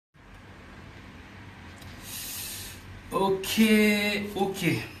Ok, ok,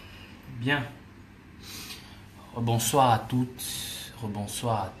 bien. Bonsoir à toutes,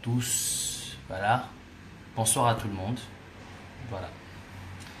 rebonsoir à tous, voilà. Bonsoir à tout le monde, voilà.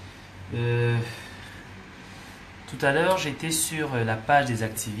 Tout à l'heure, j'étais sur la page des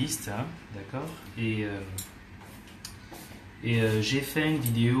activistes, hein, d'accord, j'ai fait une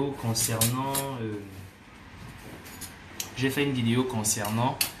vidéo concernant,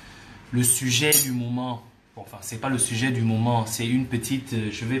 le sujet du moment. Bon, enfin, c'est pas le sujet du moment, c'est une petite,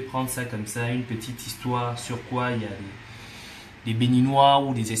 je vais prendre ça comme ça, une petite histoire sur quoi il y a des Béninois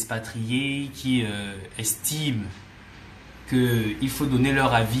ou des expatriés qui estiment qu'il faut donner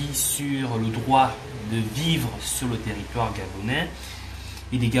leur avis sur le droit de vivre sur le territoire gabonais,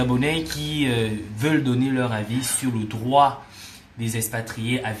 et des Gabonais qui veulent donner leur avis sur le droit des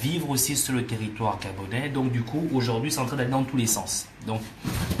expatriés à vivre aussi sur le territoire gabonais. Donc du coup, aujourd'hui, c'est en train d'aller dans tous les sens. Donc,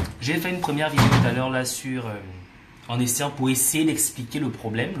 j'ai fait une première vidéo tout à l'heure là sur, en essayant pour essayer d'expliquer le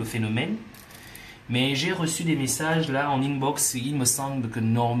problème, le phénomène. Mais j'ai reçu des messages là en inbox. Il me semble que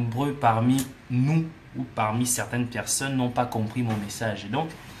nombreux parmi nous ou parmi certaines personnes n'ont pas compris mon message. Et donc,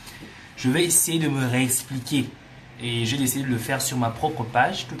 je vais essayer de me réexpliquer. Et j'ai décidé de le faire sur ma propre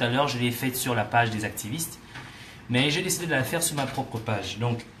page. Tout à l'heure, je l'ai fait sur la page des activistes. Mais j'ai décidé de la faire sur ma propre page.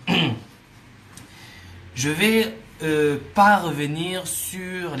 Donc, je vais pas revenir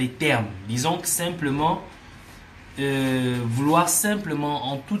sur les termes. Disons que simplement, vouloir simplement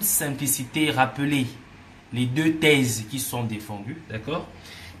en toute simplicité rappeler les deux thèses qui sont défendues. D'accord?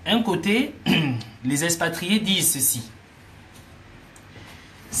 Un côté, les expatriés disent ceci.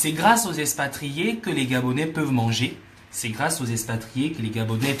 C'est grâce aux expatriés que les Gabonais peuvent manger. C'est grâce aux expatriés que les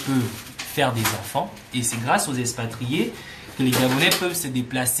Gabonais peuvent faire des enfants. Et c'est grâce aux expatriés que les Gabonais peuvent se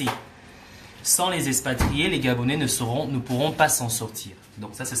déplacer. Sans les expatriés, les Gabonais ne pourront pas s'en sortir.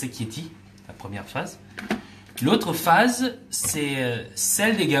 Donc ça, c'est ce qui est dit, la première phase. L'autre phase, c'est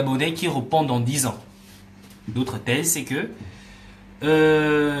celle des Gabonais qui répondent en 10 ans. L'autre thèse, c'est que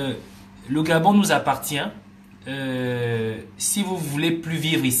le Gabon nous appartient. Si vous voulez plus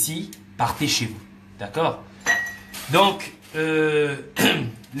vivre ici, partez chez vous. D'accord? Donc,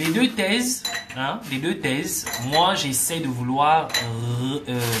 les deux thèses, moi j'essaie de vouloir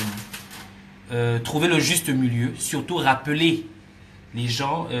trouver le juste milieu, surtout rappeler les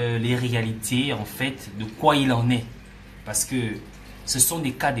gens les réalités en fait de quoi il en est, parce que ce sont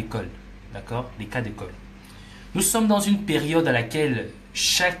des cas d'école, d'accord, des cas d'école. Nous sommes dans une période à laquelle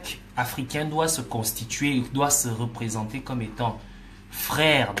chaque Africain doit se constituer, doit se représenter comme étant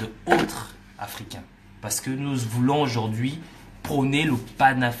frère de autres Africains, parce que nous voulons aujourd'hui prôner le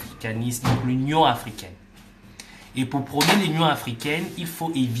panafricanisme, donc l'Union africaine. Et pour prôner l'Union africaine, il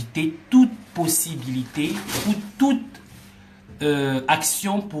faut éviter toute possibilité ou toute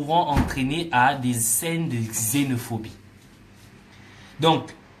action pouvant entraîner à des scènes de xénophobie.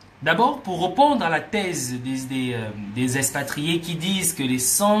 Donc, d'abord, pour répondre à la thèse des expatriés qui disent que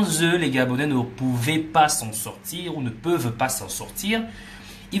sans eux, les Gabonais ne pouvaient pas s'en sortir ou ne peuvent pas s'en sortir,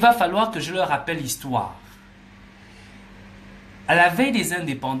 il va falloir que je leur rappelle l'histoire. À la veille des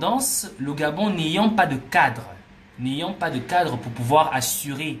indépendances, le Gabon n'ayant pas de cadre pour pouvoir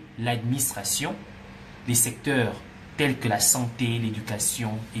assurer l'administration, les secteurs tels que la santé,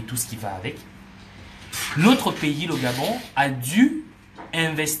 l'éducation et tout ce qui va avec, notre pays, le Gabon, a dû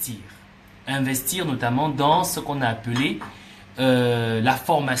investir notamment dans ce qu'on a appelé la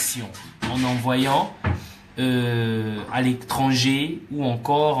formation, en envoyant à l'étranger ou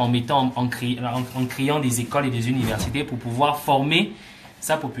encore en créant des écoles et des universités pour pouvoir former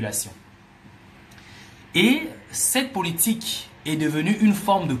sa population. Et cette politique est devenue une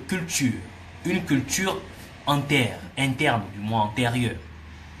forme de culture, une culture interne, du moins antérieure,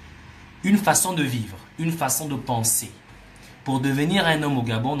 une façon de vivre, une façon de penser. Pour devenir un homme au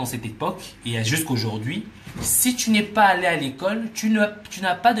Gabon dans cette époque et jusqu'à aujourd'hui, si tu n'es pas allé à l'école, tu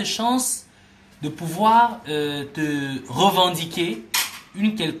n'as pas de chance de pouvoir te revendiquer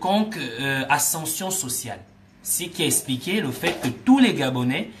une quelconque ascension sociale. Ce qui a expliqué le fait que tous les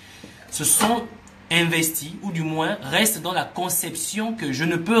Gabonais se sont investis, ou du moins restent dans la conception que je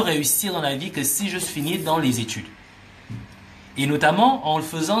ne peux réussir dans la vie que si je finis dans les études. Et notamment, en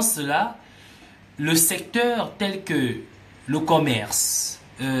faisant cela, le secteur tel que le commerce,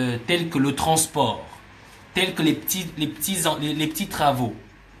 tel que le transport, tel que les petits travaux,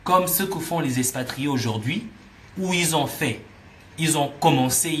 comme ce que font les expatriés aujourd'hui, où ils ont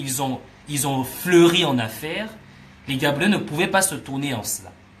commencé, ils ont fleuri en affaires, les Gabonais ne pouvaient pas se tourner en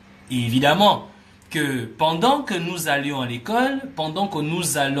cela. Et évidemment que pendant que nous allions à l'école, pendant que nous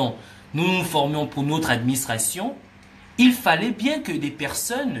nous formions pour notre administration, il fallait bien que des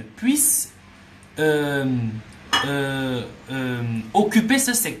personnes puissent occuper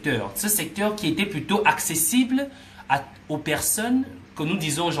ce secteur qui était plutôt accessible aux personnes que nous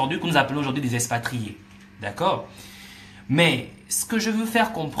disons aujourd'hui, que nous appelons aujourd'hui des expatriés. D'accord? Mais ce que je veux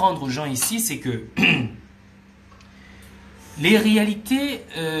faire comprendre aux gens ici, c'est que les réalités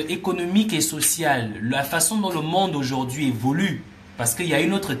économiques et sociales, la façon dont le monde aujourd'hui évolue, parce qu'il y a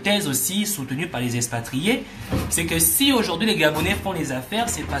une autre thèse aussi soutenue par les expatriés, c'est que si aujourd'hui les Gabonais font les affaires,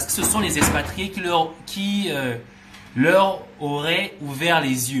 c'est parce que ce sont les expatriés qui leur auraient ouvert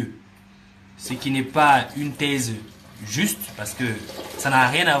les yeux. Ce qui n'est pas une thèse juste, parce que ça n'a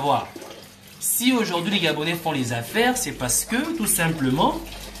rien à voir. Si aujourd'hui les Gabonais font les affaires, c'est parce que tout simplement,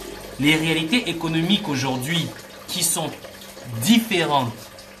 les réalités économiques aujourd'hui qui sont différentes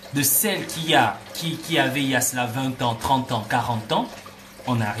de celles qu'il y avait il y a cela 20 ans, 30 ans, 40 ans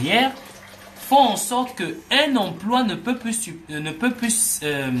en arrière, font en sorte qu'un emploi ne peut plus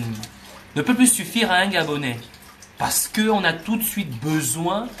suffire à un Gabonais. Parce qu'on a tout de suite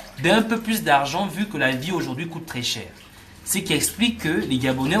besoin d'un peu plus d'argent vu que la vie aujourd'hui coûte très cher. Ce qui explique que les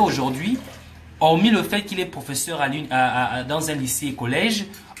Gabonais aujourd'hui, hormis le fait qu'il est professeur dans un lycée et collège,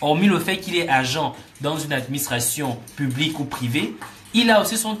 hormis le fait qu'il est agent dans une administration publique ou privée, il a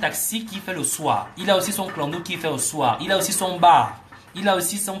aussi son taxi qui fait le soir. Il a aussi son clando qui fait le soir. Il a aussi son bar. Il a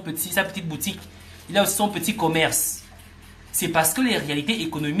aussi sa petite boutique. Il a aussi son petit commerce. C'est parce que les réalités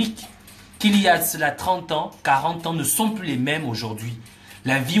économiques qu'il y a de cela 30 ans, 40 ans ne sont plus les mêmes aujourd'hui.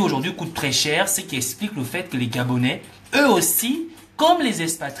 La vie aujourd'hui coûte très cher, ce qui explique le fait que les Gabonais, eux aussi, comme les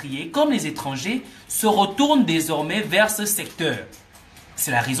expatriés, comme les étrangers, se retournent désormais vers ce secteur.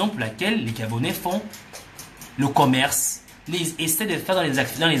 C'est la raison pour laquelle les Gabonais font le commerce, essaient de faire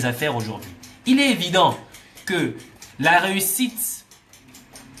dans les affaires aujourd'hui. Il est évident que la réussite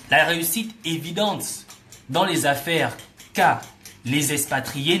évidente dans les affaires qu'a les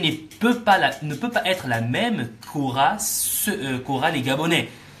expatriés ne peut pas être la même qu'aura les Gabonais.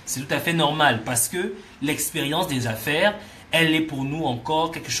 C'est tout à fait normal parce que l'expérience des affaires, elle est pour nous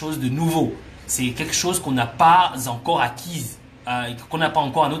encore quelque chose de nouveau. C'est quelque chose qu'on n'a pas encore acquise, qu'on n'a pas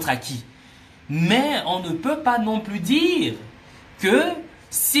encore à notre acquis. Mais on ne peut pas non plus dire que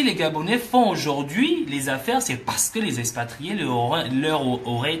si les Gabonais font aujourd'hui les affaires, c'est parce que les expatriés leur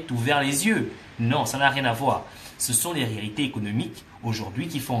auraient ouvert les yeux. Non, ça n'a rien à voir. Ce sont les réalités économiques aujourd'hui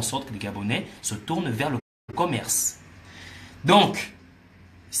qui font en sorte que les Gabonais se tournent vers le commerce. Donc,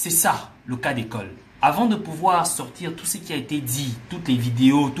 c'est ça le cas d'école. Avant de pouvoir sortir tout ce qui a été dit, toutes les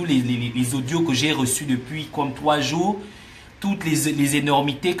vidéos, tous les audios que j'ai reçus depuis comme 3 jours, toutes les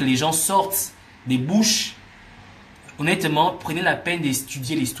énormités que les gens sortent des bouches, honnêtement, prenez la peine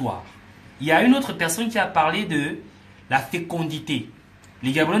d'étudier l'histoire. Il y a une autre personne qui a parlé de la fécondité.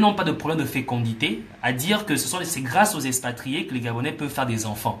 Les Gabonais n'ont pas de problème de fécondité, à dire que c'est grâce aux expatriés que les Gabonais peuvent faire des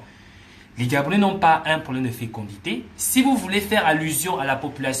enfants. Les Gabonais n'ont pas un problème de fécondité. Si vous voulez faire allusion à la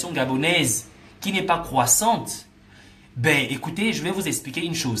population gabonaise qui n'est pas croissante, ben écoutez, je vais vous expliquer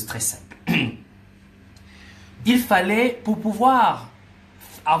une chose très simple. Il fallait, pour pouvoir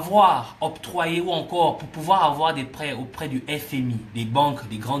avoir octroyé ou encore pour pouvoir avoir des prêts auprès du FMI, des banques,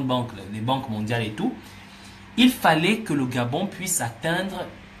 des grandes banques, les banques mondiales et tout, il fallait que le Gabon puisse atteindre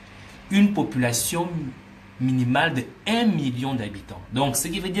une population minimale de 1 million d'habitants. Donc, ce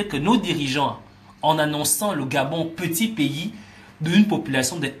qui veut dire que nos dirigeants, en annonçant le Gabon petit pays d'une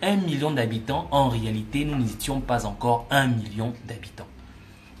population de 1 million d'habitants, en réalité, nous n'étions pas encore 1 million d'habitants.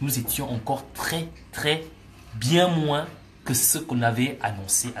 Nous étions encore très, très bien moins que ce qu'on avait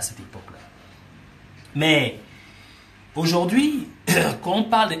annoncé à cette époque-là. Mais aujourd'hui, quand on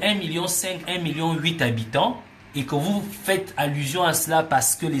parle de 1,5 million, 1,8 million habitants, et que vous faites allusion à cela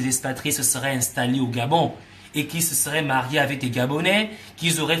parce que les expatriés se seraient installés au Gabon et qu'ils se seraient mariés avec des Gabonais,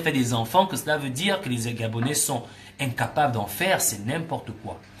 qu'ils auraient fait des enfants, que cela veut dire que les Gabonais sont incapables d'en faire, c'est n'importe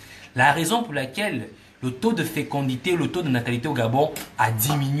quoi. La raison pour laquelle le taux de fécondité, le taux de natalité au Gabon a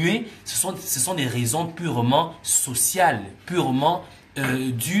diminué, ce sont des raisons purement sociales, purement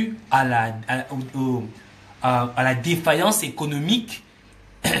dues à la défaillance économique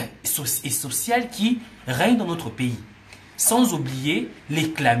et sociale qui règne dans notre pays. Sans oublier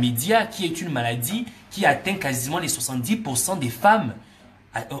les chlamydia, qui est une maladie qui atteint quasiment les 70% des femmes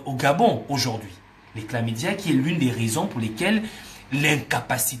au Gabon aujourd'hui. Les chlamydia qui est l'une des raisons pour lesquelles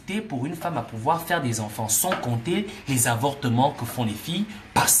l'incapacité pour une femme à pouvoir faire des enfants, sans compter les avortements que font les filles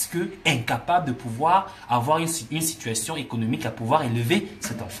parce que incapables de pouvoir avoir une situation économique à pouvoir élever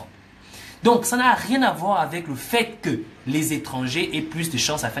cet enfant. Donc, ça n'a rien à voir avec le fait que les étrangers aient plus de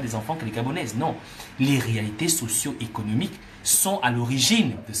chances à faire des enfants que les Gabonaises. Non, les réalités socio-économiques sont à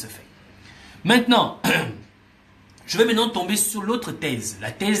l'origine de ce fait. Maintenant, Je vais maintenant tomber sur l'autre thèse, la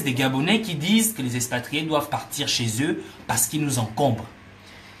thèse des Gabonais qui disent que les expatriés doivent partir chez eux parce qu'ils nous encombrent.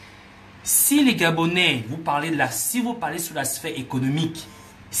 Si les Gabonais, si vous parlez sur la sphère économique,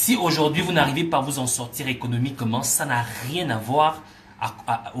 si aujourd'hui vous n'arrivez pas à vous en sortir économiquement, ça n'a rien à voir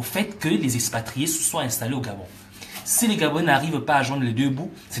au fait que les expatriés se soient installés au Gabon. Si les Gabonais n'arrivent pas à joindre les deux bouts,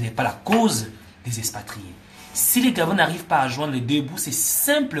 ce n'est pas la cause des expatriés. Si les Gabonais n'arrivent pas à joindre les deux bouts, c'est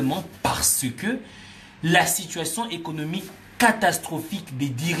simplement parce que la situation économique catastrophique des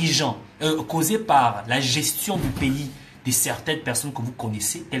dirigeants, causée par la gestion du pays de certaines personnes que vous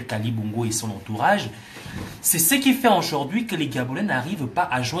connaissez, telles qu'Ali Bongo et son entourage, c'est ce qui fait aujourd'hui que les Gabonais n'arrivent pas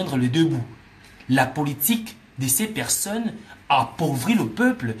à joindre les deux bouts. La politique de ces personnes appauvrit le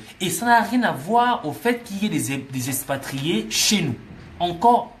peuple et ça n'a rien à voir au fait qu'il y ait des expatriés chez nous.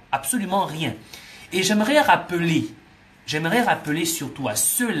 Encore absolument rien. Et j'aimerais rappeler surtout à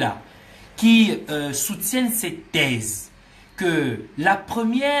ceux-là qui soutiennent cette thèse que la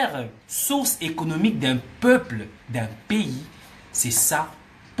première source économique d'un peuple, d'un pays, c'est sa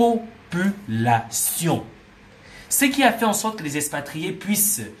population. Ce qui a fait en sorte que les expatriés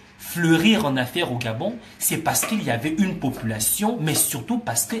puissent fleurir en affaires au Gabon, c'est parce qu'il y avait une population, mais surtout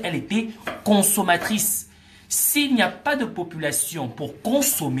parce qu'elle était consommatrice. S'il n'y a pas de population pour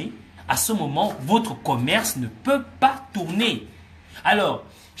consommer, à ce moment, votre commerce ne peut pas tourner. Alors,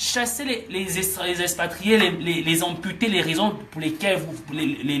 chasser les expatriés, les amputer, les raisons pour lesquelles vous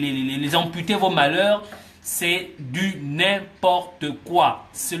les amputer vos malheurs, c'est du n'importe quoi.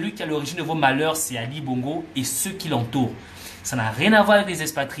 Celui qui a l'origine de vos malheurs, c'est Ali Bongo et ceux qui l'entourent. Ça n'a rien à voir avec les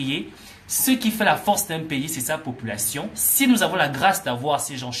expatriés. Ce qui fait la force d'un pays, c'est sa population. Si nous avons la grâce d'avoir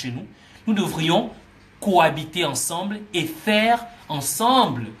ces gens chez nous, nous devrions cohabiter ensemble et faire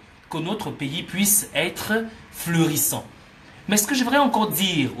ensemble que notre pays puisse être fleurissant. Mais ce que je voudrais encore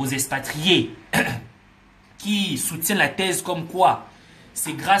dire aux expatriés qui soutiennent la thèse comme quoi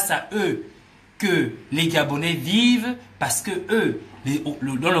c'est grâce à eux que les Gabonais vivent parce que eux,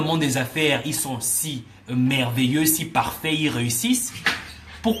 dans le monde des affaires, ils sont si merveilleux, si parfaits, ils réussissent.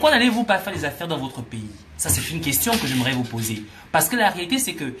 Pourquoi n'allez-vous pas faire des affaires dans votre pays? Ça, c'est une question que j'aimerais vous poser. Parce que la réalité,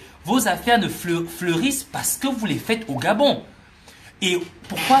 c'est que vos affaires ne fleurissent parce que vous les faites au Gabon. Et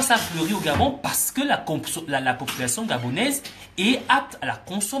pourquoi ça fleurit au Gabon? Parce que la population gabonaise est apte à la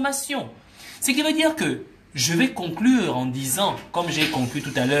consommation. Ce qui veut dire que je vais conclure en disant, comme j'ai conclu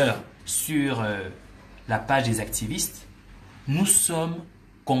tout à l'heure sur la page des activistes, nous sommes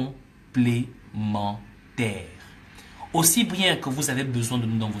complémentaires. Aussi bien que vous avez besoin de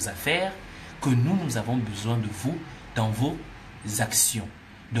nous dans vos affaires, que nous avons besoin de vous dans vos actions,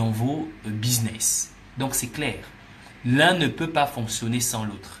 dans vos business. Donc c'est clair. L'un ne peut pas fonctionner sans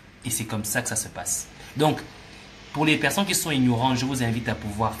l'autre. Et c'est comme ça que ça se passe. Donc, pour les personnes qui sont ignorantes, je vous invite à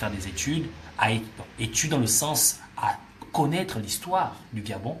pouvoir faire des études, études dans le sens à connaître l'histoire du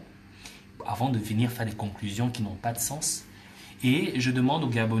Gabon, avant de venir faire des conclusions qui n'ont pas de sens. Et je demande aux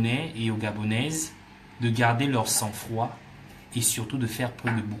Gabonais et aux Gabonaises de garder leur sang-froid et surtout de faire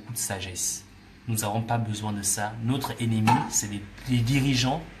preuve de beaucoup de sagesse. Nous n'avons pas besoin de ça. Notre ennemi, c'est les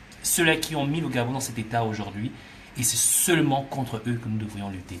dirigeants, ceux-là qui ont mis le Gabon dans cet état aujourd'hui. Et c'est seulement contre eux que nous devrions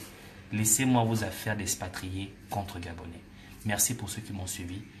lutter. Laissez-moi vos affaires d'expatriés contre Gabonais. Merci pour ceux qui m'ont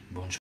suivi. Bonne journée.